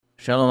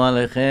Shalom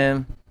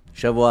Aleichem,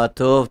 Shavua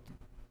Tov,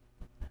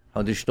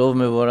 Chodesh Tov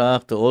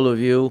Mevorach to all of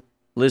you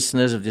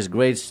listeners of this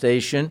great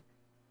station,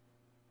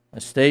 a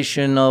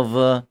station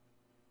of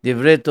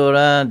Divrei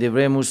Torah,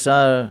 Divrei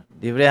Musar,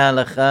 Divrei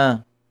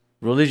Halacha,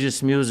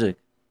 religious music.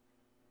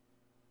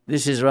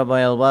 This is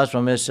Rabbi Elbaz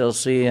from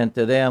SLC, and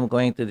today I'm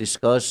going to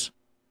discuss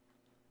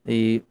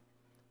the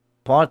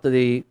part of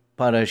the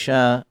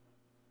parasha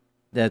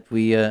that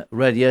we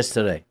read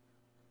yesterday.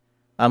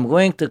 I'm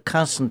going to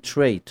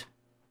concentrate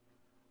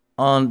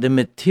on the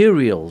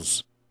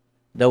materials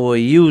that were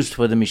used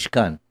for the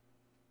Mishkan.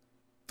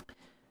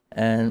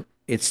 And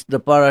the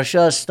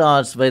parasha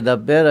starts,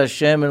 Vaydaber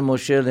Hashem el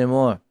Moshe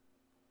lemor.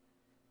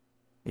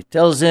 It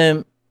tells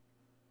him,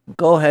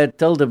 go ahead,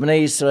 tell the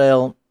Bnei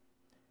Israel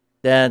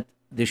that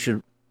they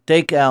should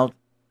they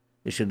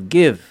should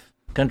give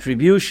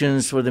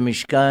contributions for the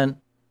Mishkan.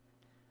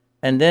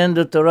 And then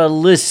the Torah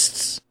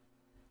lists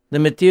the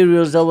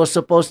materials that were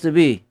supposed to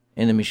be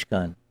in the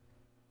Mishkan.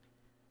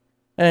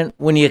 And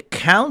when you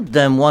count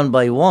them one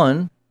by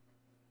one,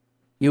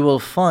 you will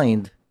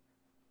find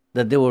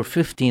that there were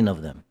 15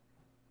 of them.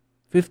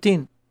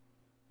 15.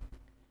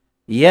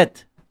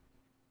 Yet,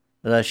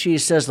 Rashi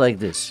says like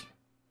this,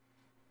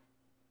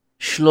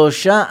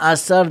 Shlosha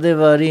asar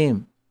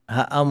devarim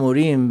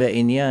ha'amurim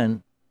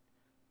be'inyan.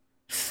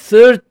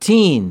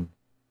 13,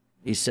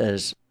 he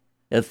says,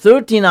 there are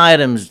 13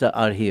 items that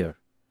are here.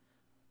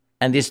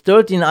 And these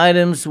 13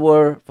 items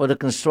were for the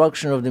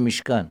construction of the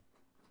Mishkan.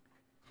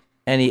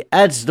 And he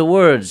adds the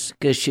words,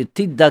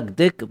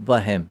 Keshetidakdik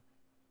bahem.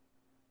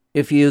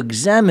 If you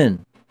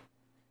examine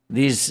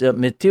these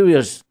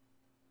materials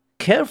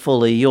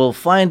carefully, you'll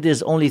find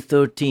there's only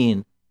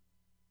 13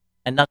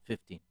 and not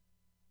 15.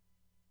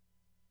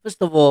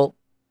 First of all,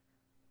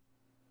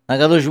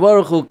 HaKadosh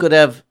Baruch Hu could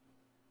have,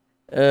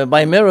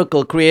 by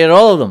miracle, created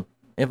all of them.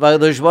 If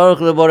HaKadosh Baruch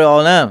Hu Borei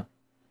Olam,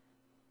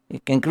 he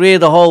can create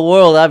the whole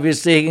world,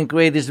 obviously he can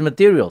create these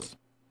materials.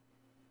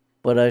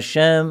 But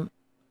Hashem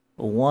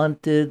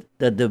wanted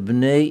that the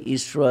Bnei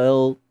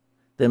Israel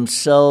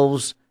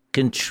themselves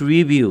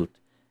contribute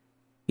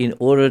in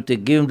order to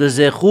give them the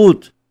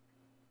zechut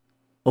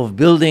of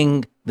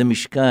building the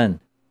Mishkan.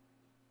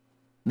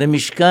 The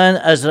Mishkan,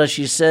 as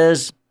Rashi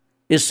says,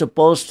 is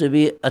supposed to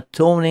be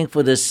atoning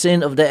for the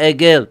sin of the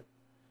Egel.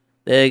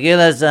 The Egel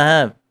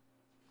HaZahav.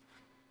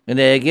 And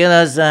the Egel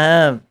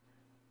HaZahav,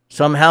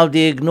 somehow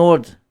they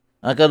ignored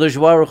HaKadosh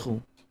Baruch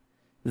Hu.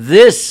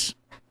 This,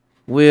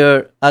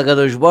 where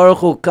HaKadosh Baruch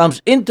Hu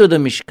comes into the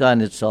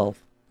Mishkan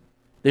itself,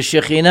 the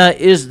Shekhinah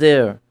is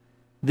there.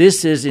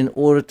 This is in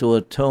order to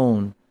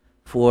atone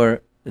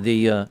for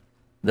the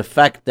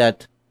fact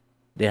that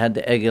they had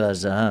the Egel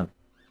HaZahav.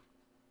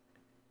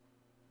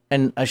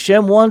 And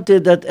Hashem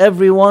wanted that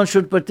everyone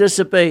should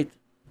participate.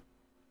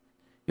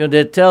 You know,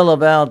 they tell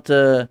about,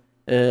 I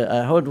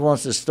heard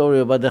once a story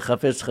about the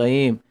Chafetz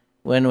Chaim,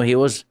 when he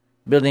was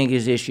building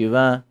his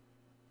yeshiva.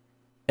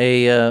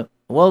 A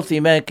wealthy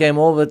man came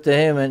over to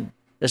him and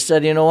they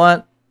said, you know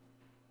what?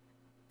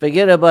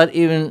 Forget about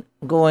even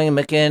going and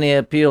making any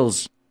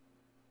appeals.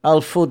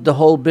 I'll foot the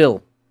whole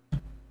bill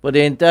for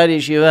the entire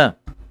yeshiva.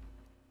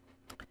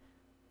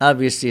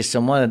 Obviously,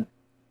 someone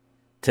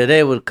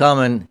today would come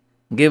and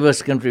give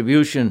us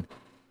contribution,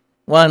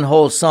 one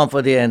whole sum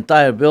for the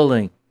entire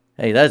building.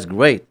 Hey, that's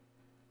great.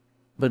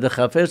 But the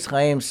Chafetz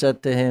Chaim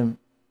said to him,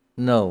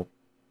 no,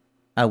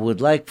 I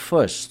would like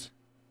first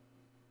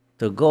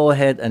to go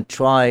ahead and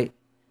try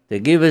to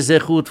give a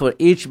zechut for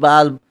each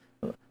Baal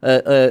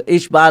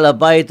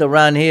Abayit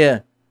around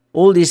here.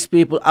 All these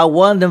people, I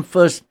want them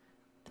first,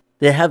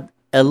 they have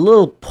a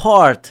little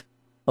part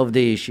of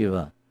the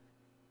yeshiva.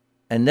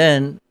 And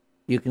then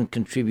you can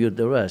contribute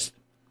the rest.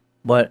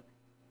 But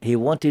he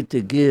wanted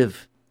to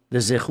give the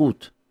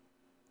zechut.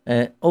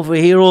 Over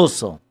here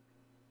also,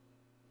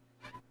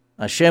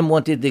 Hashem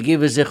wanted to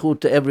give a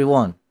zechut to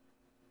everyone.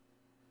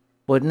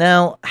 But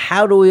now,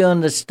 how do we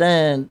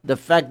understand the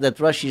fact that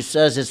Rashi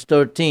says it's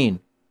 13?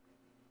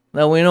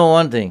 Now, we know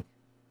one thing.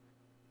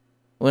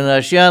 When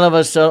Rashi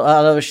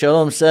Alav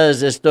Shalom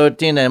says it's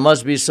 13, it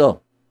must be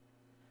so.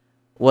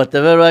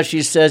 Whatever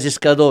Rashi says is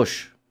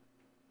kadosh.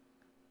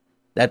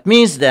 That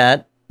means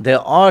that there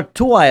are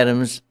 2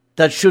 items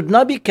that should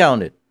not be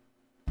counted.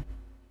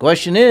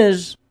 Question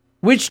is,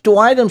 which 2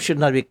 items should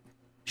not be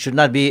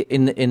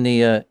in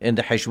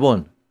the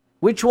heshbon?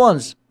 Which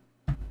ones?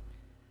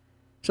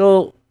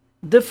 So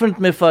different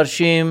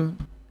mefarshim,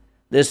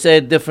 they say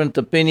different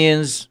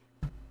opinions.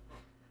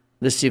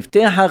 The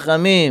Siftei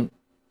Hachamim,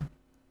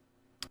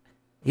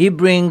 he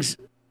brings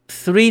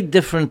 3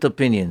 different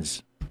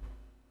opinions.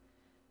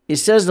 He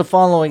says the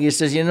following. He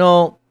says,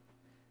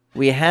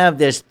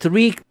 there's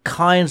 3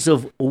 kinds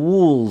of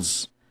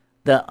wools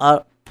that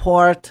are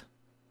part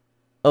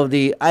of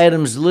the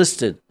items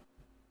listed.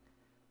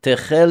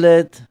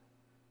 Techelet,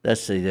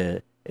 that's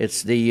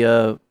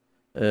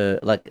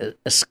like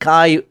a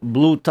sky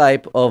blue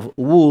type of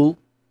wool.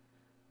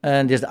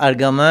 And there's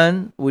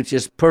argaman, which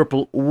is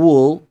purple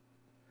wool.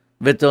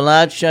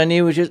 Vetolat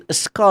shani, which is a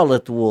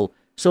scarlet wool.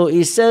 So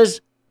he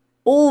says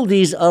all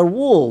these are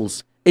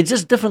wools. It's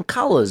just different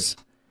colors.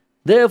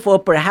 Therefore,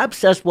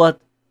 perhaps that's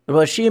what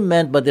Rashi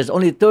meant, but there's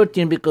only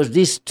 13 because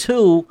these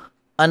three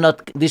are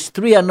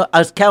not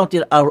as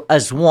counted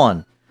as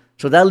one.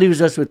 So that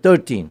leaves us with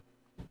 13.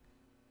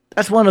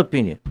 That's one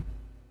opinion.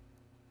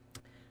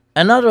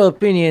 Another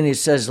opinion, he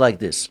says like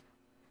this.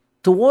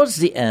 Towards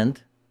the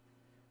end,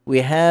 we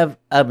have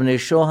Abnei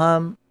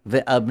Shoham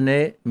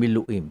ve'Abnei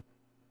Miluim.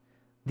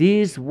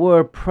 These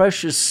were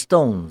precious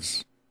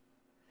stones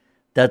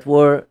that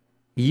were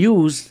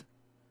used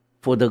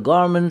for the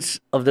garments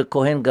of the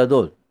Kohen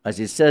Gadol, as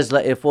it says,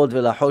 la'ephod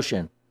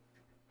ve'la'hoshen.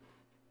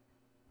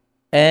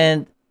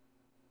 And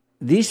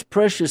these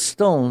precious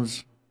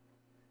stones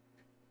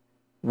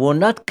were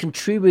not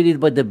contributed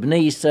by the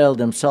Bnei Israel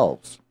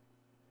themselves.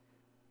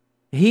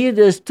 Here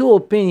there's two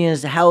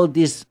opinions how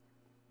these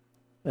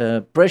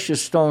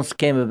precious stones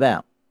came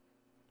about.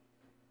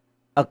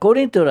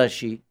 According to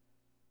Rashi,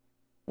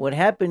 what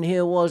happened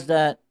here was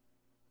that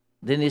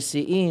the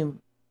Nesi'im,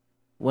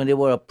 when they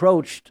were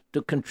approached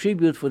to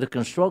contribute for the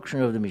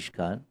construction of the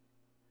Mishkan,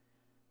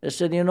 they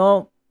said,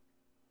 don't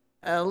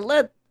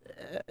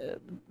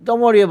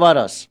worry about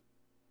us.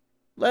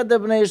 Let the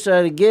Bnei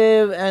Israel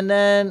give, and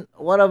then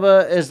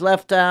whatever is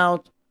left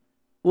out,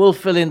 we'll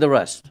fill in the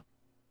rest.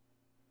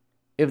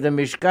 If the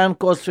Mishkan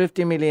costs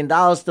 $50 million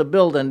to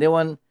build, and they're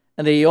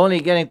only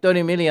getting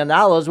 $30 million,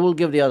 we'll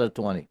give the other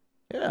 20.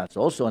 Yeah, it's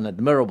also an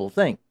admirable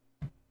thing.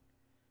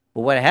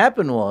 But what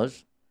happened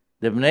was,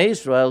 the Bnei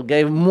Israel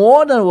gave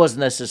more than was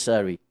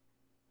necessary.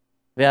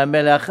 They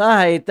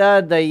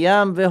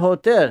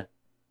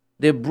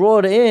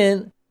brought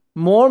in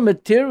more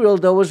material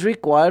that was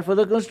required for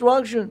the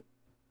construction.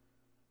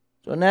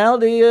 So now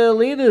the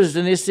leaders,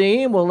 the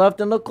Nesi'im, were left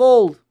in the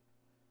cold.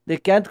 They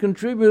can't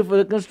contribute for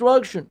the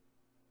construction.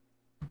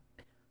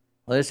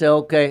 Well, they say,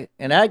 okay,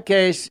 in that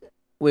case,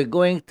 we're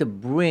going to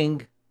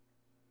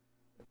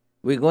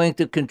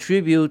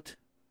contribute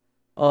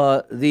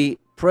the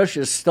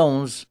precious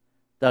stones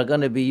that are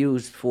going to be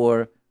used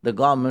for the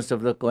garments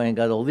of the Kohen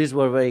Gadol. These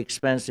were very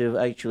expensive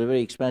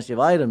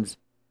items.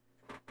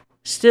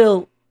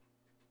 Still,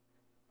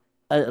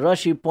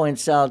 Rashi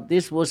points out,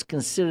 this was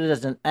considered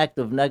as an act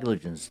of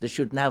negligence. They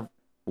shouldn't have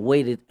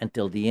waited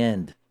until the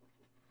end.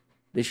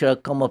 They should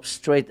have come up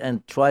straight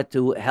and tried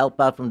to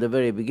help out from the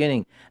very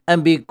beginning.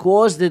 And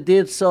because they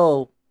did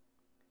so,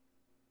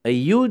 a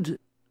Yud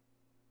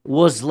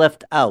was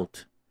left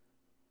out.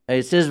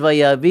 It says,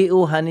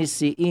 "Vayavi'u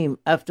hanisi'im."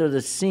 After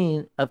the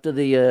scene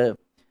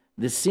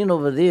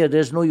over there,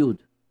 there's no Yud.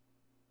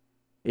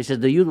 It says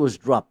the Yud was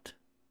dropped.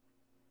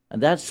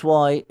 And that's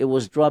why it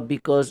was dropped,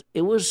 because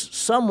it was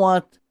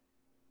somewhat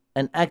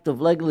an act of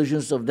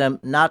negligence of them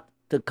not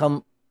to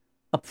come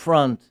up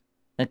front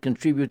and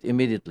contribute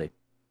immediately.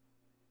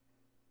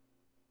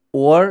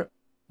 Or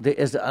there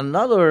is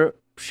another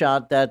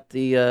shot that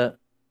the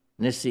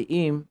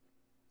Nesi'im,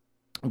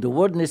 the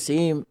word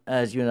Nesi'im,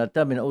 as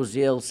Yonatan ben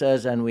Uziel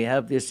says, and we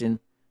have this in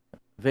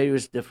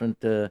various different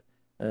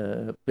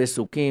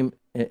Pesukim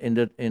in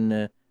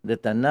the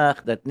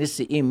Tanakh, that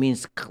Nesi'im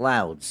means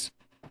clouds.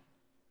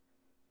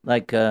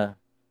 Like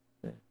Ma'ale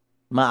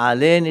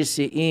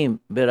Nesi'im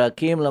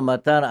Berakim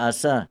Lamatar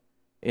Asa,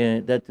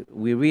 that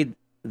we read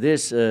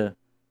this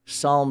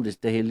psalm, this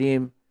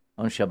Tehillim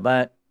on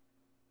Shabbat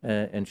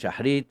and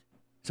Shahrit.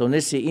 So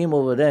Nesi'im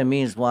over there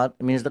means what?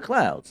 It means the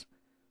clouds.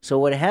 So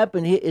what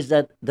happened here is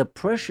that the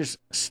precious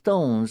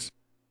stones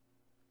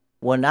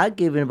were not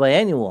given by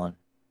anyone.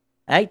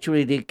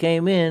 Actually, they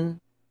came in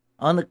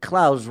on the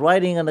clouds,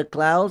 riding on the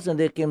clouds, and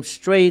they came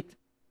straight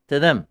to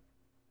them.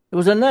 It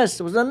was a nest.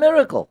 It was a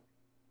miracle.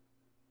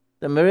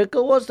 The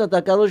miracle was that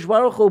HaKadosh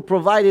Baruch Hu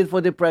provided for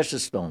the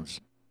precious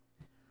stones.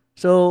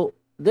 So,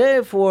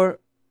 therefore,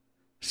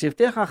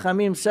 Siftei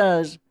Chachamim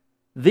says,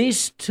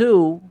 these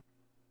two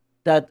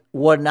that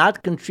were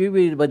not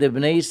contributed by the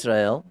Bnei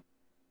Israel,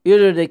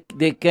 either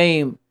they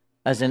came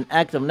as an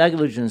act of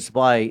negligence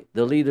by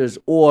the leaders,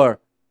 or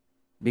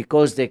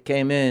because they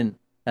came in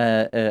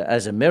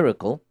as a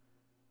miracle.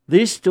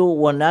 These two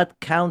were not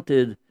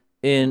counted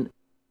in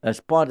as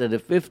part of the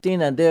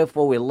 15, and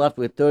therefore we're left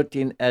with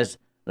 13, as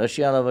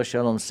Rashi Alav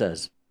Shalom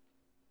says.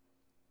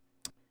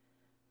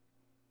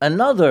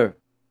 Another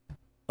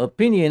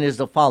opinion is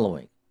the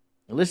following.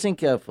 Listen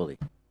carefully.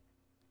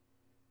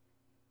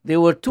 There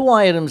were two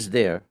items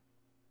there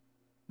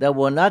that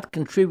were not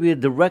contributed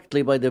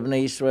directly by the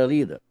Bnei Israel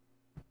either.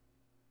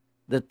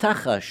 The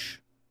Tachash.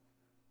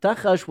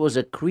 Tachash was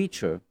a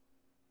creature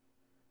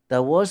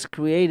that was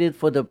created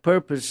for the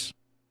purpose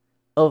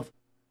of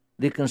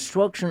the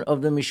construction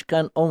of the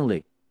Mishkan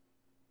only.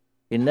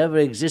 It never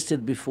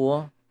existed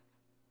before,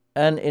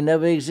 and it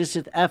never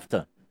existed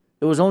after.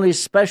 It was only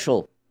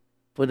special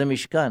for the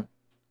Mishkan.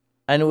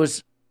 And it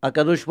was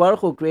HaKadosh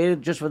Baruch Hu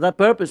created just for that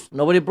purpose.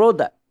 Nobody brought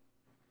that.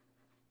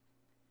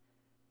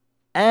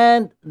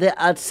 And the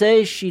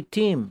Atzei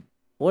Shittim.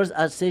 What is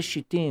Atzei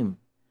Shittim?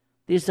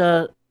 These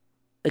are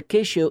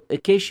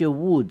acacia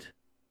wood.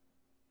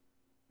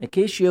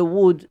 Acacia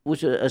wood,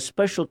 which is a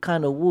special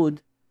kind of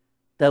wood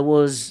that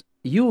was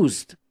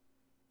used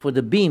for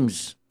the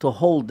beams to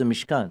hold the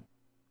Mishkan.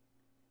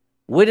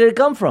 Where did it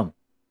come from?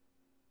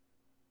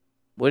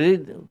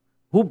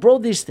 Who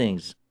brought these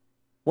things?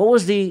 What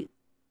was the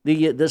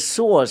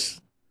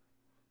source,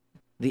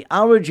 the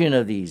origin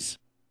of these?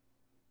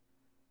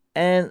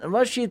 And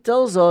Rashi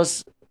tells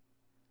us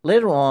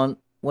later on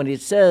when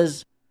it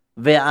says,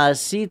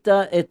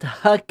 Ve'asita et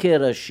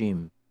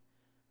hakerashim.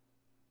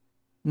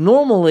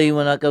 Normally,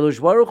 when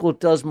HaKadosh Baruch Hu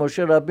tells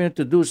Moshe Rabbeinu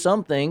to do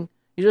something,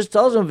 he just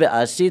tells him,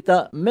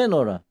 Ve'asita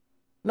menorah.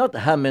 Not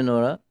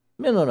ha-menorah,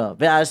 menorah.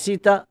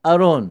 Ve'asita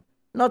aron.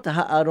 Not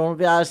ha-aron.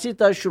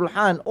 Ve'asita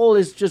shulchan. All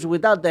is just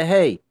without the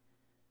hay.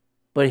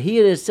 But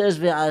here it says,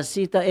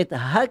 Ve'asita et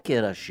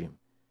hakerashim.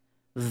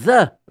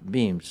 The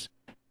beams.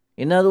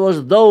 In other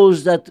words,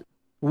 those that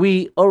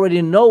we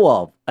already know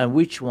of. And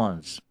which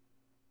ones?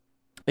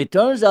 It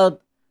turns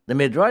out, the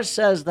Midrash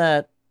says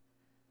that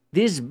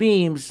these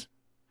beams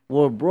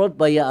were brought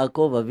by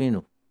Yaakov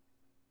Avinu.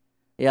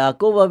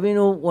 Yaakov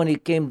Avinu, when he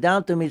came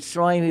down to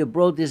Mitzrayim, he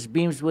brought these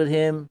beams with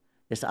him.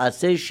 This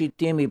Aseh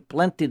Shittim, he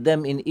planted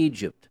them in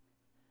Egypt.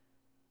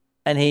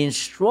 And he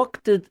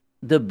instructed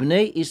the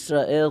Bnei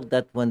Israel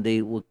that when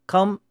they would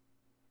come,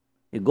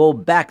 they go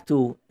back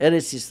to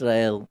Eretz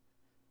Israel,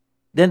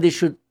 then they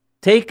should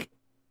take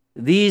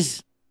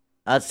these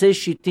Aseh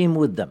Shittim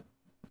with them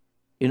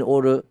in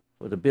order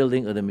for the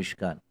building of the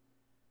Mishkan.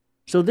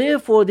 So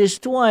therefore, these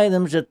two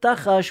items, the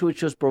Tachash,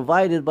 which was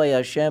provided by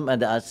Hashem,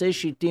 and the Aseh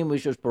Shittim,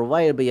 which was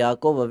provided by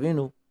Yaakov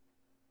Avinu,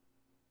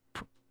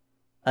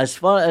 as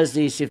far as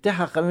the Siftei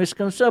HaChamim is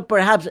concerned,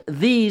 perhaps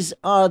these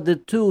are the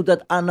two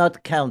that are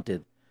not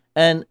counted.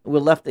 And we're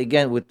left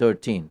again with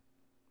 13.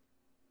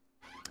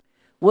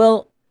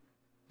 Well,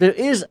 there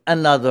is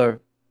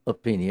another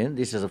opinion.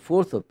 This is a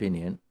fourth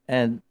opinion.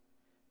 And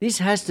this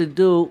has to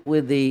do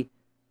with the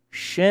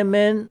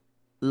Shemen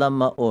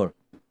Lamaor.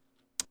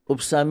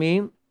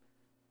 Upsamim,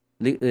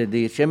 the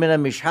Shemen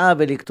HaMishha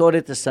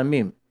ve'liktoret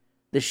hasamim.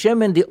 The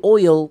Shemen, the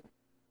oil,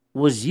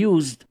 was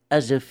used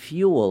as a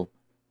fuel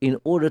in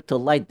order to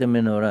light the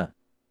menorah.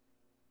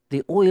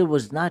 The oil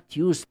was not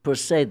used per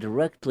se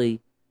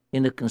directly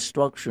in the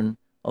construction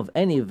of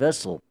any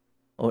vessel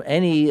or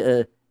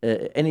any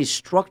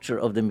structure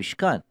of the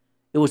Mishkan.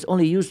 It was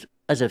only used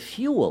as a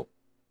fuel.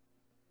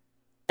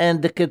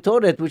 And the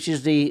ketoret, which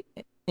is the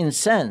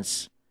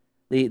incense,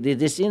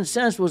 this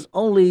incense was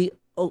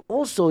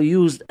also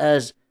used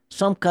as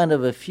some kind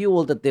of a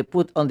fuel that they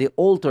put on the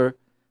altar,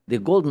 the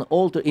golden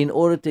altar, in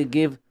order to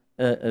give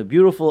a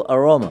beautiful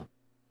aroma.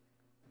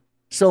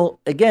 So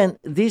again,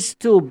 these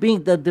two,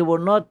 being that they were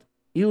not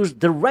used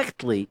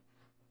directly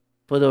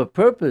for the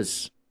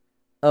purpose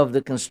of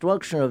the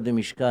construction of the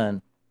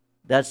Mishkan,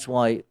 that's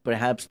why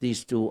perhaps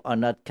these two are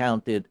not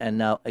counted. And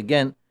now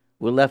again,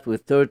 we're left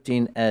with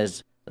 13,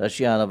 as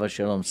Rashi Alav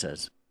Shalom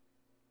says.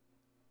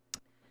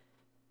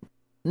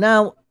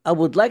 Now, I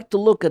would like to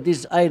look at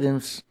these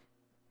items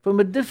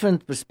from a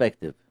different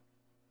perspective.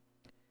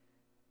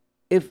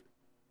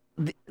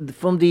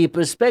 From the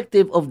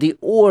perspective of the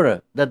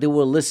order that they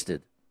were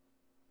listed.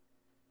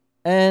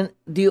 And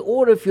the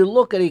order, if you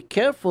look at it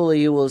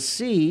carefully, you will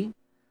see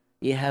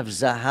you have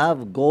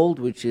Zahav, gold,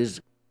 which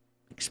is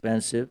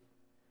expensive.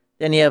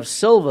 Then you have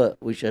silver,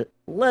 which is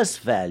less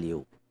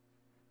value.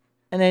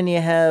 And then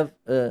you have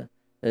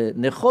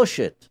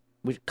Nechoshet,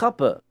 which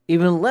copper,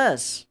 even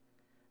less.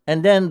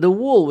 And then the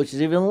wool, which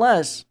is even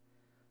less.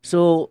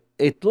 So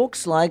it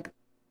looks like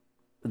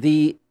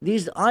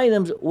these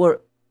items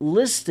were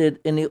listed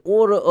in the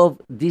order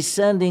of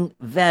descending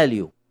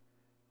value.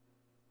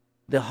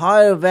 The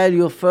higher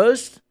value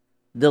first,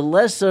 the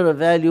lesser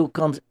value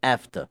comes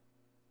after.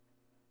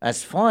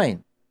 That's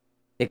fine.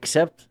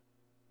 Except,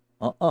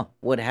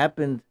 what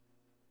happened?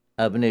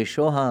 Abnei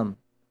Shoham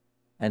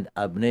and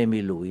Abnei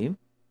Miluim.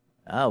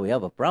 We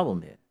have a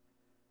problem here.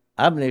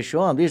 Abnei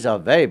Shoham, these are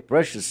very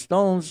precious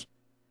stones.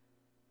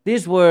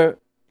 These were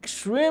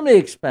extremely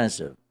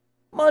expensive,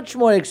 much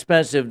more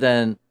expensive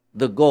than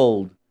the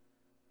gold.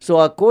 So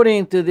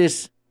according to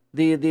this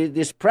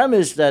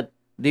premise that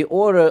the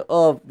order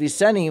of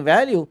descending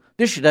value,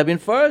 this should have been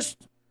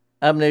first.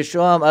 Abnei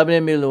Shoham,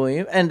 Abnei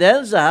Miluim, and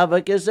then Zahav,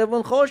 Kesef,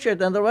 and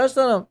Choshet, and the rest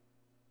of them.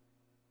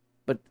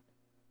 But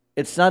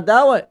it's not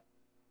that way.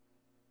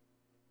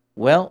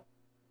 Well,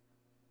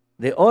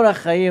 the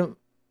Orach Chaim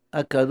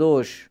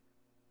HaKadosh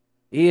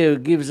here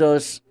gives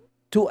us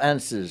two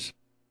answers.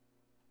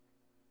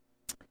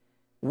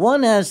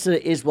 One answer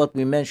is what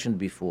we mentioned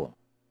before.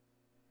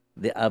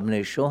 The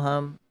Abnei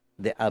Shoham,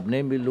 the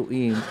Abnei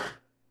Miluim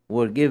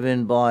were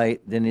given by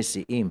the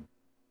Nisi'im.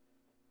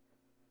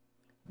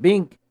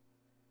 Being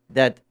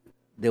that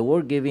they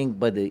were given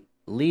by the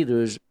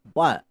leaders,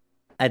 but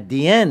at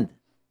the end,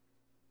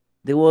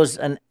 there was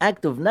an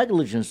act of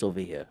negligence over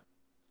here,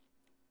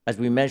 as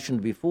we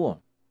mentioned before.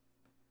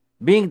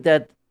 Being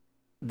that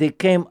they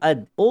came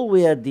all the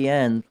way at the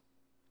end,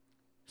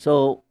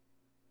 so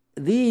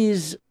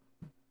these,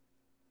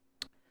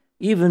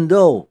 even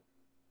though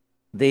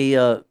they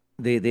are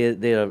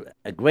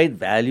a great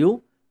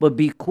value, but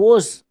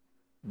because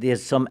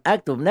there's some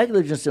act of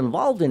negligence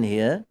involved in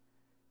here,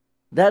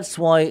 that's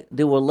why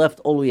they were left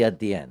all the way at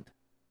the end.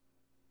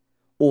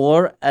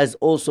 Or, as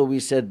also we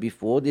said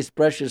before, these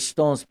precious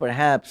stones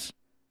perhaps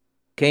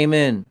came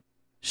in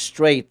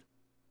straight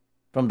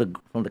from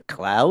the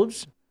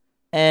clouds,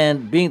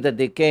 and being that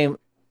they came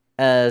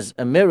as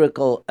a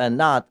miracle and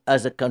not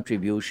as a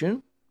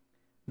contribution,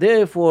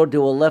 therefore they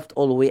were left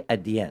all the way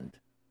at the end.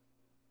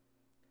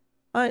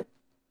 All right,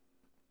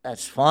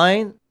 that's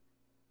fine.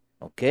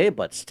 Okay,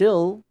 but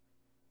still,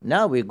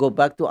 now we go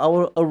back to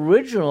our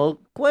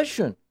original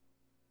question.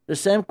 The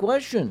same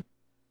question.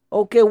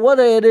 Okay,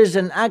 whether it is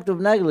an act of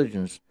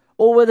negligence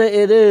or whether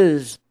it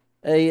is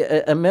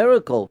a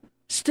miracle,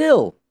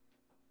 still,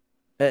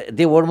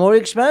 they were more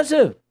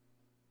expensive.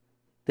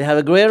 They have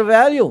a greater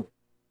value.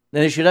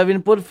 Then they should have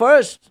been put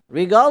first,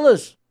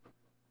 regardless.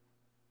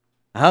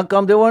 How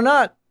come they were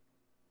not?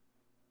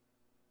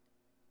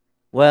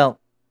 Well,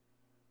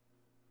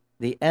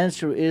 the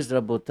answer is,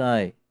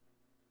 Rabotai,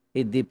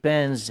 it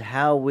depends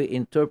how we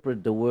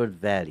interpret the word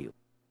value.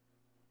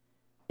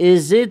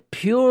 Is it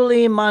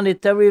purely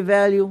monetary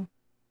value?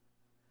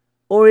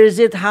 Or is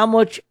it how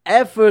much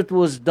effort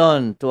was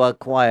done to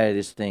acquire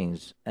these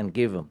things and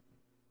give them?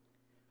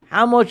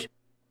 How much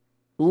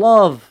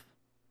love,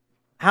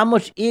 how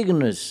much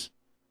eagerness,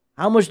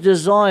 how much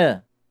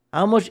desire,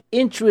 how much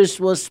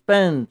interest was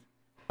spent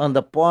on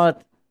the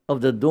part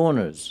of the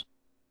donors?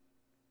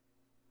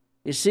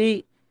 You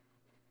see,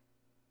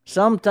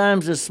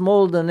 sometimes a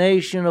small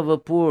donation of a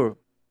poor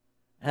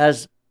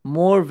has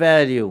more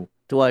value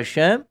to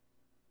Hashem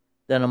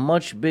than a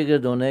much bigger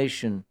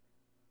donation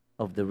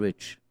of the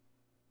rich.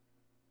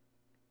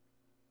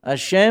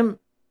 Hashem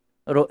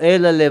ro'eh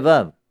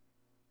levav.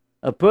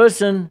 A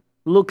person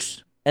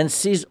looks and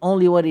sees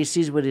only what he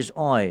sees with his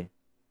eye,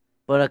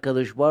 but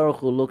HaKadosh Baruch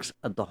Hu looks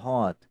at the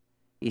heart.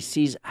 He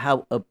sees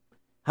how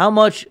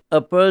much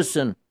a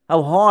person,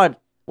 how hard,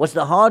 what's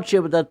the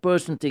hardship of that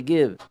person to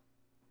give.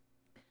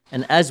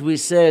 And as we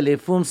say,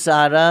 lefum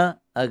sara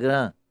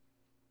agra,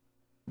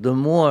 the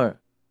more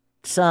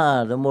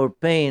tsar, the more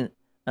pain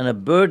and a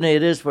burden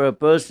it is for a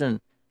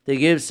person to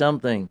give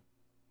something,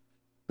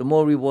 the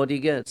more reward he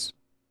gets.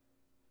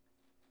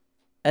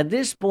 At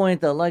this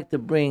point, I'd like to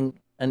bring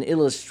an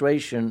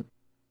illustration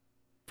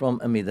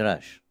from a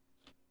midrash.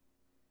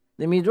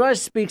 The midrash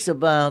speaks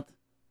about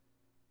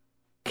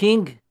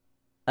King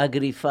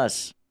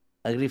Agriphas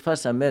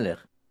HaMelech.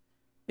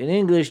 In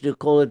English, they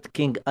call it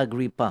King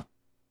Agrippa.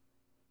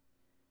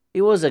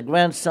 He was a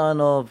grandson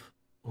of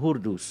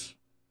Hurdus,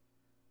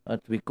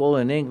 what we call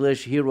in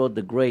English Herod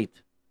the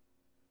Great.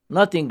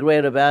 Nothing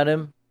great about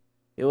him.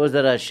 He was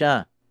a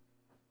Rasha.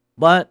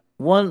 But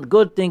one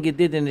good thing he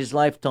did in his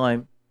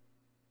lifetime,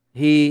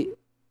 he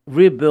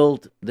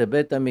rebuilt the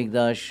Beit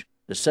HaMikdash,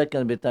 the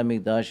second Beit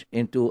HaMikdash,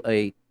 into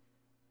a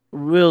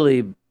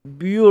really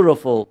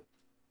beautiful,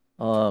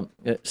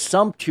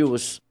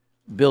 sumptuous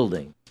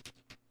building.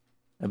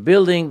 A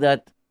building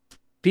that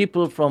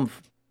people from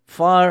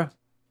far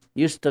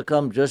used to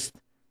come just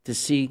to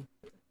see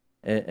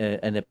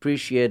and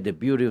appreciate the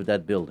beauty of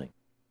that building.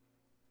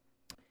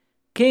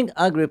 King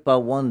Agrippa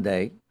one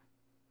day,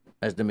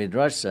 as the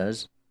Midrash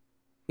says,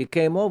 he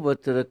came over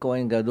to the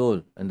Kohen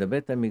Gadol and the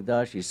Beit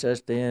HaMikdash. He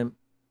says to him,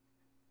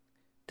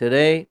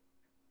 today,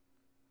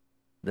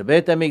 the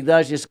Beit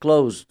HaMikdash is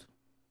closed.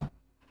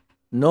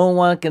 No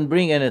one can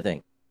bring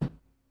anything.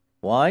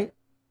 Why?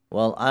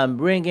 Well, I'm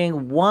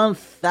bringing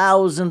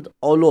 1,000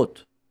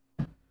 olot.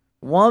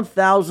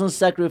 1,000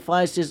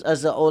 sacrifices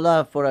as a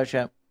olah for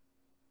Hashem.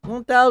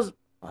 1,000.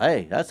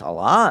 Hey, that's a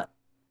lot.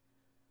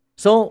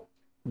 So,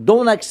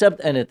 don't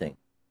accept anything.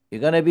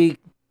 You're going to be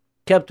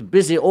kept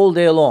busy all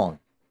day long.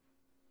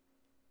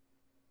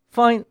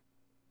 Fine.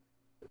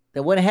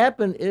 Then what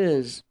happened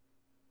is,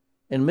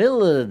 in the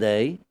middle of the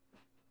day,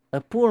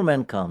 a poor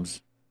man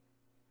comes,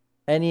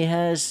 and he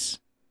has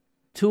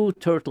 2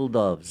 turtle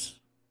doves.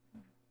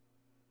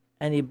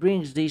 And he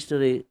brings these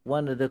to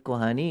one of the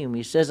Kohanim.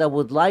 He says, I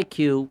would like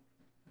you,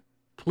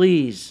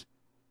 please,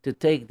 to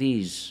take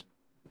these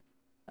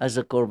as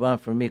a korban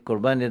from me,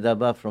 korban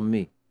nedaba from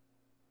me.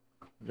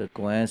 The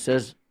Kohen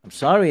says, I'm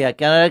sorry, I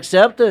cannot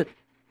accept it.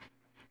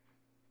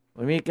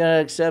 When we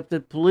cannot accept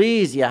it,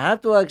 please, you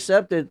have to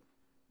accept it.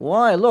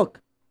 Why?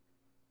 Look,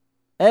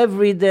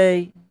 every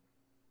day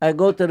I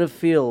go to the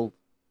field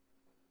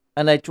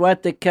and I try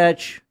to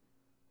catch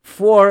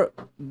 4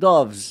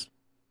 doves.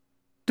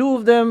 2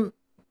 of them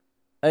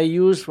I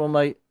use for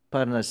my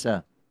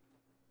parnasah.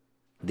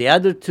 The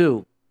other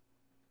 2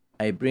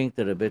 I bring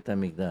to the Beit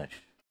HaMikdash.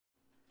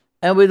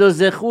 And with the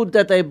zechut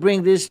that I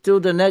bring these 2,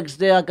 the next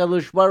day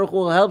HaKadosh Baruch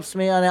Hu helps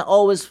me and I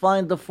always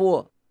find the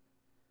 4.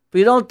 If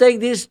you don't take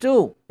these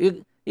 2,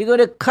 you're going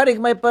to cut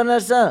my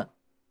parnasah.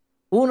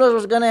 Who knows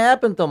what's going to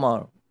happen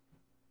tomorrow?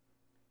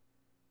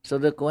 So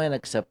the Kohen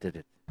accepted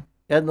it.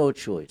 He had no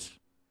choice.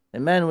 The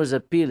man was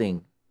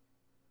appealing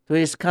to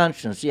his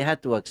conscience. He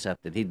had to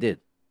accept it. He did.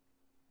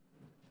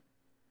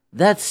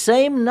 That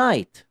same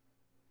night,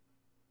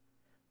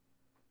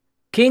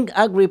 King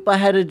Agrippa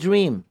had a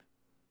dream.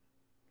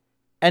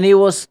 And he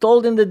was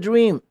told in the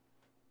dream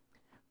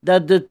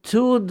that the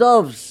 2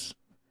 doves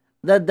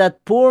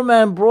that poor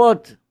man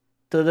brought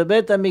to the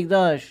Beit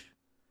HaMikdash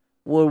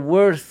were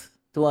worth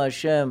to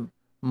Hashem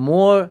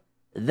more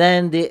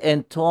than the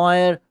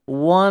entire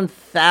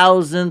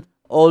 1,000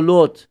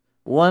 olot,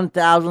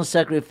 1,000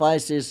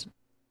 sacrifices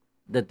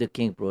that the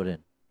king brought in.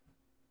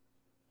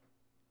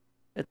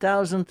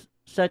 1,000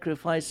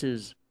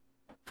 sacrifices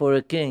for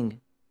a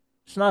king,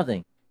 it's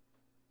nothing.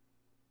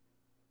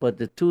 But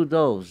the 2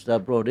 doves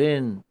that brought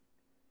in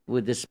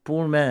with this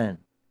poor man,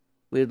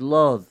 with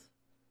love,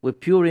 with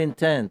pure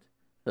intent,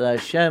 that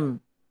Hashem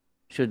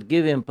should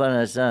give him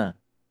parnasah,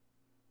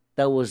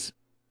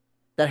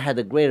 that had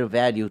a greater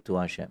value to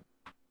Hashem.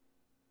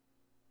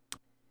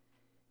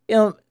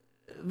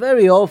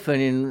 Very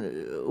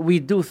often we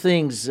do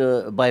things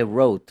by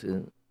rote.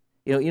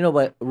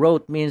 By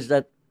rote means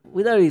that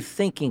without really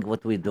thinking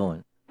what we're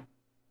doing.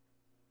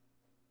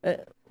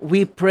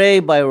 We pray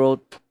by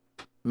rote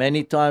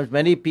many times.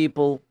 Many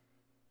people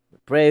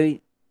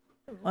pray.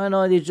 Why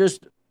not? They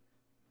just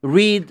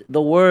read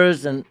the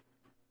words and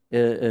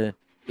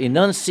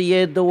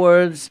enunciate the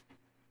words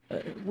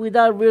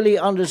without really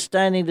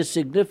understanding the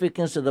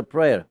significance of the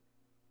prayer.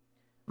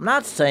 I'm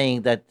not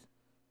saying that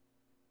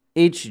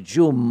each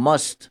Jew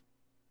must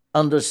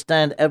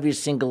understand every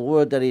single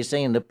word that he's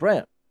saying in the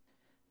prayer.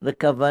 The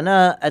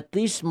kavanah, at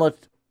least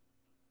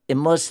it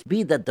must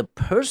be that the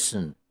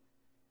person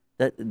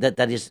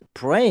that is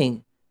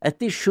praying at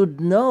least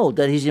should know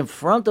that he's in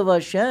front of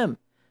Hashem,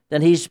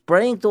 that he's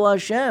praying to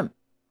Hashem.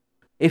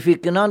 If he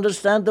can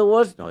understand the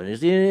words,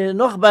 it's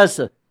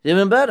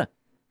even better.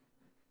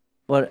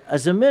 But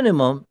as a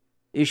minimum,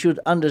 he should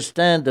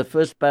understand the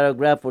first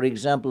paragraph, for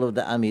example, of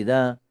the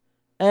Amidah,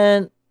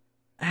 and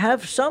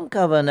have some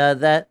kavanah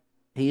that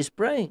he is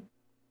praying.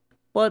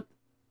 But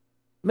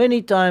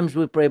many times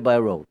we pray by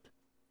rote.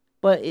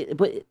 But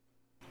you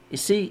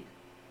see,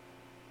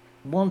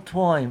 one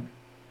time,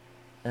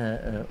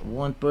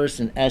 one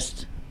person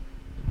asked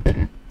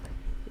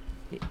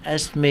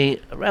me,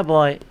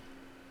 Rabbi,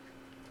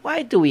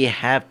 why do we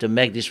have to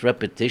make these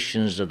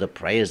repetitions of the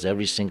prayers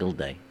every single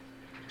day?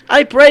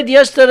 I prayed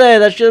yesterday,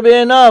 that should be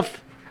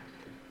enough.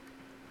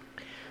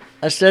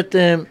 I said to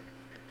him,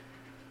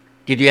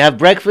 did you have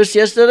breakfast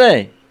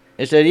yesterday?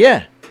 He said,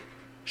 yeah.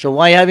 So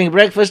why are you having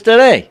breakfast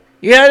today?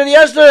 You had it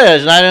yesterday,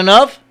 is not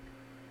enough?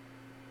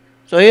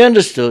 So he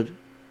understood,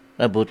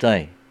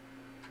 Rabotai,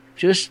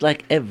 just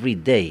like every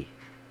day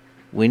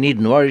we need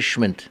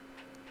nourishment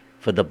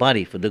for the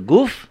body, for the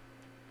guf,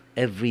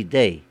 every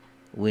day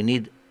we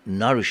need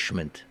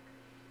nourishment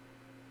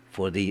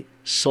for the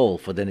soul,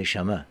 for the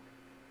neshama.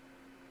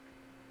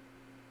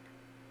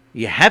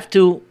 You have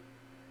to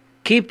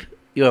keep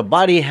your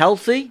body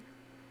healthy,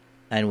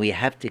 and we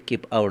have to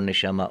keep our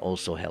neshama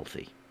also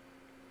healthy.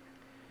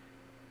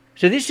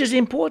 So this is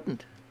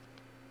important.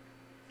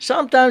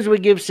 Sometimes we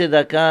give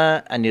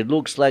tzedakah and it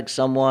looks like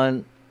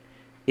someone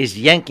is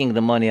yanking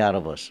the money out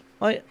of us.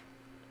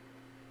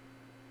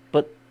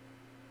 But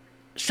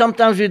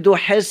sometimes we do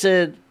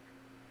chesed,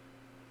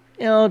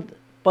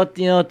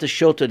 to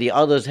show to the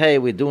others, hey,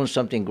 we're doing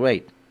something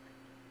great.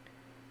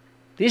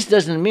 This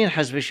doesn't mean,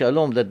 Haz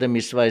v'shalom, that the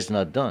mitzvah is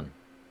not done.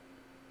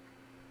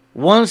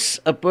 Once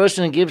a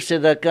person gives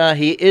tzedakah,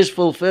 he is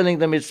fulfilling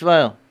the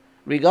mitzvah,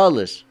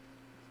 regardless.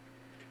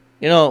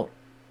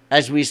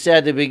 As we said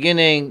at the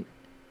beginning,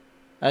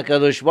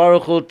 HaKadosh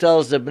Baruch Hu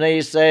tells the Bnei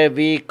Yisrael,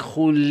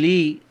 v'ikhu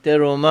li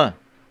teruma.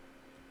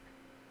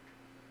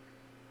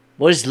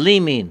 What does li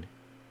mean?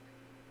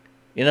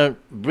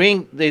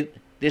 Bring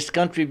this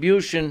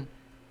contribution,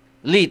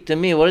 li, to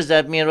me. What does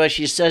that mean?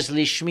 Rashi says,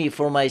 lishmi,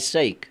 for my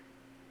sake.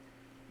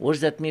 What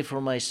does that mean, for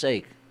my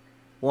sake?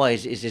 Why?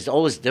 Is it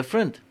always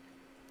different?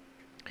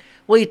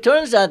 Well, it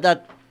turns out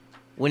that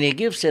when you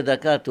give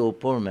tzedakah to a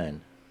poor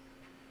man,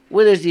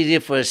 whether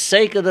it's for the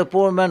sake of the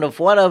poor man or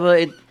for whatever,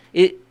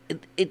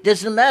 it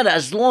doesn't matter,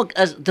 as long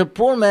as the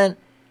poor man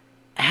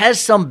has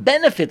some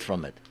benefit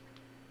from it.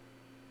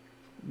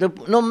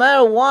 No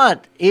matter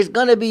what, he's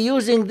going to be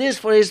using this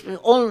for his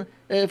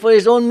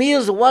own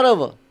meals or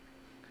whatever.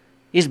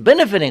 He's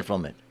benefiting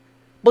from it.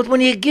 But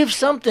when you give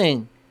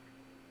something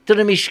to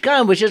the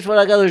Mishkan, which is for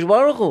HaKadosh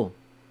Baruch Hu,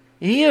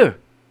 here,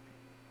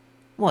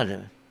 what?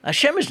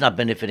 Hashem is not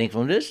benefiting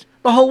from this.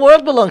 The whole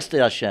world belongs to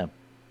Hashem.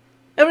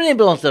 Everything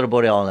belongs to the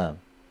Borei Olam.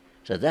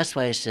 So that's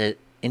why I said,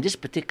 in this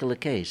particular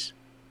case,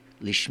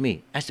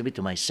 lishmi, has to be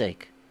to my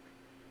sake.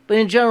 But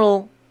in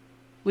general,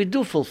 we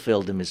do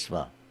fulfill the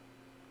mitzvah.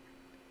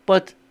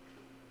 But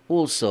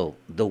also,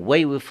 the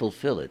way we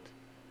fulfill it,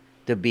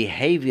 the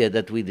behavior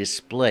that we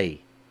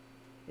display,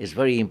 is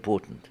very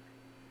important.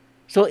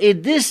 So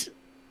this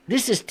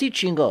is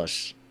teaching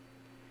us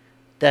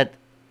that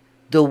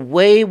the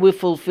way we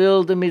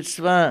fulfill the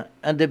mitzvah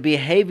and the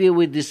behavior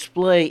we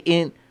display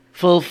in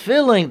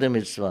fulfilling the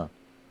mitzvah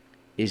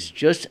is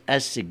just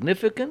as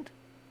significant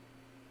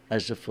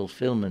as the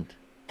fulfillment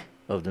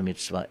of the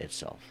mitzvah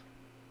itself.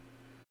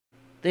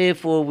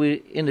 Therefore,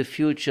 in the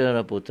future,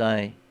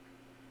 Rabotai,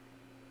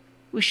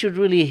 we should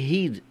really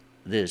heed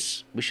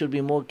this. We should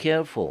be more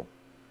careful.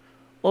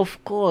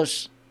 Of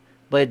course,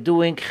 by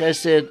doing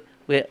chesed,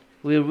 we're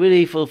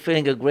really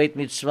fulfilling a great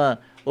mitzvah,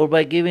 or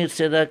by giving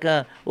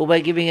tzedakah, or by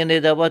giving a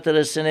nedavah to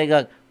the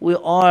synagogue. We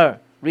are,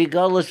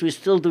 regardless, we're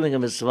still doing a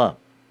mitzvah.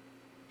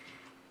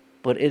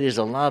 But it is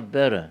a lot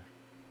better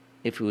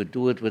if we would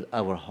do it with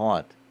our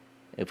heart,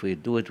 if we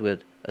do it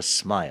with a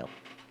smile.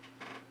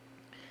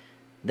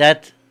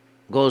 That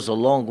goes a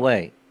long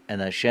way,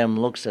 and Hashem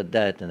looks at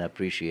that and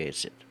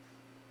appreciates it.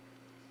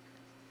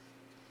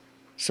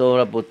 So,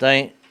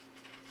 Rabotai,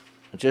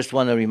 I just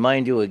want to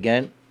remind you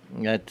again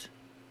that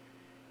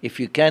if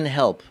you can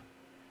help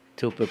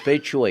to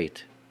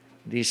perpetuate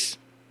this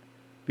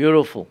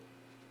beautiful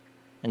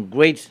and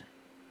great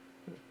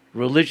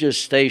religious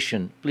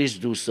station, please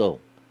do so.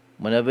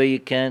 Whenever you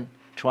can,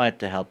 try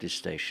to help this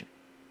station.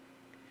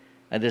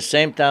 At the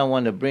same time, I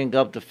want to bring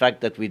up the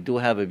fact that we do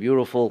have a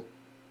beautiful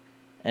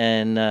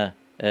and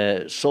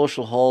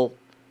social hall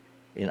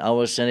in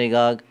our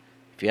synagogue.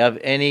 If you have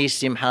any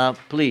simha,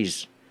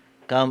 please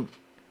come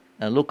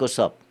and look us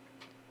up.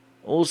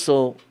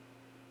 Also,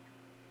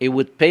 it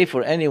would pay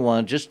for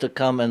anyone just to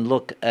come and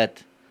look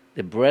at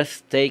the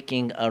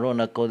breathtaking Aron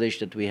HaKodesh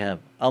that we have.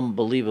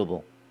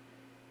 Unbelievable.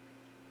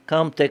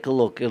 Come take a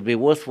look. It'll be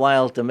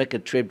worthwhile to make a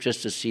trip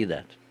just to see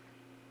that.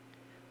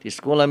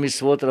 Tizku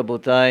lamisvot,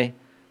 Rabotai,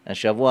 and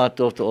Shavua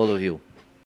Tov to all of you.